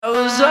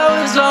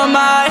always on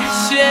my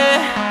shit.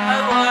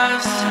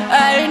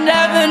 I ain't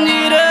never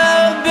need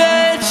a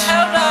bitch.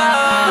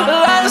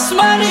 Last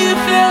money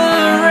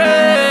feeling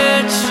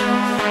rich.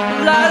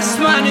 Last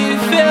money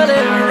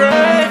feeling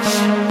rich.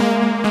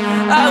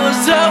 I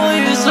was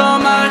always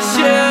on my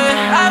shit.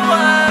 I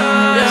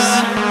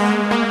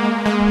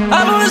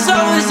was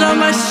always on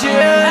my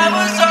shit. I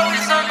was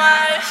always on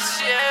my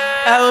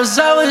shit. I was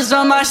always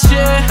on my shit.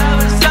 I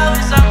was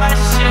always on my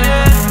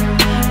shit.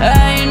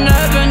 I ain't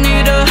never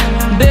need a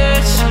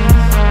bitch.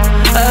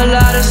 A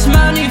lot of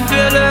money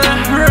feeling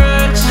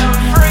rich.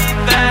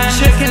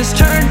 Chickens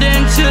turned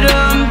into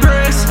them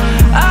bricks.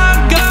 I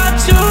got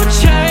 2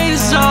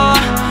 chains on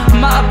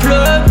my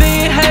blood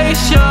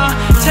behavior.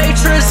 Take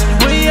trips,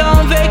 we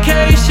on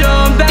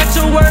vacation. Back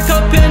to work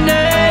up in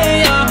the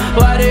AM.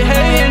 Why they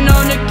hating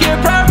on the kid?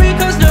 Probably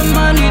cause the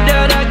money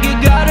that I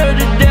get got of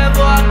the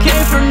devil. I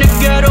came from the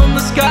ghetto,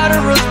 Moscato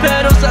rose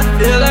petals. I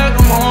feel like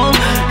I'm home.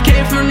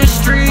 Came from the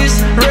streets,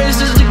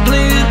 raised as a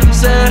glee.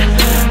 Said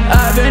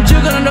I've been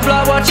juggling on the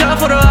block, watch out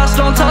for the odds.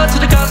 Don't talk to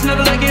the cops,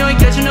 never like you ain't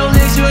catching no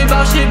licks. You ain't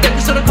bout shit, back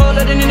to the cold,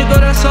 I didn't need to go,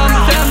 that's all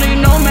my family.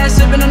 No man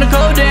sipping on the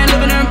cold, and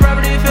living in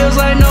property feels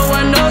like no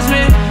one knows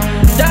me.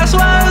 That's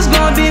why it's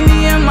gonna be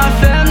me and my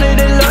family.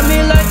 They love me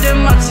like they're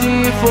my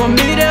team. For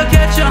me, they'll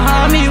catch a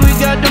homie. We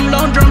got them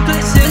long drum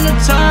clicks in the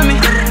Tommy.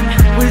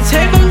 We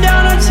take them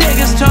down and take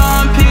his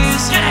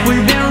timepiece.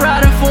 We've been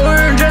riding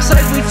foreign, dressed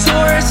like we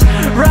tourists.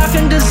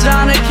 Rockin'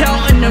 designer,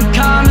 counting them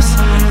commas.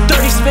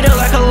 30 spit it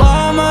like a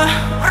llama.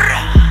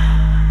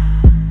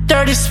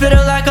 30 spit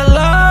it like a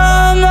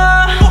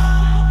llama.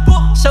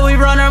 So we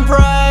run them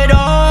right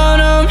on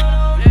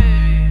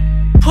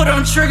them. Put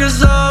them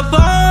triggers up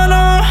on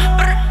them.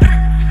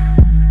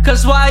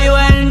 Cause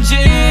Y-U-N-G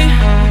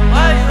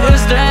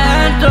is the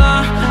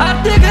anthem. I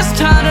think it's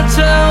time to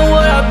tell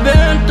what I've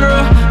been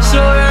through,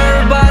 so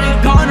everybody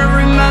gonna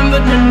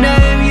remember the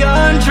name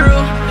Young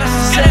Drew.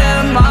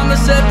 Said mama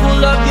said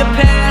pull up your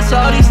pants.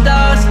 All these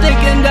stars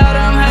thinking that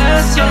I'm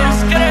handsome,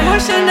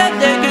 wishing that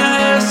they can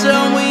have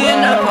some. We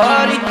in the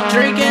party,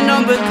 drinking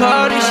on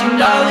Bacardi. She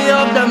nolly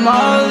off the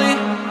Molly.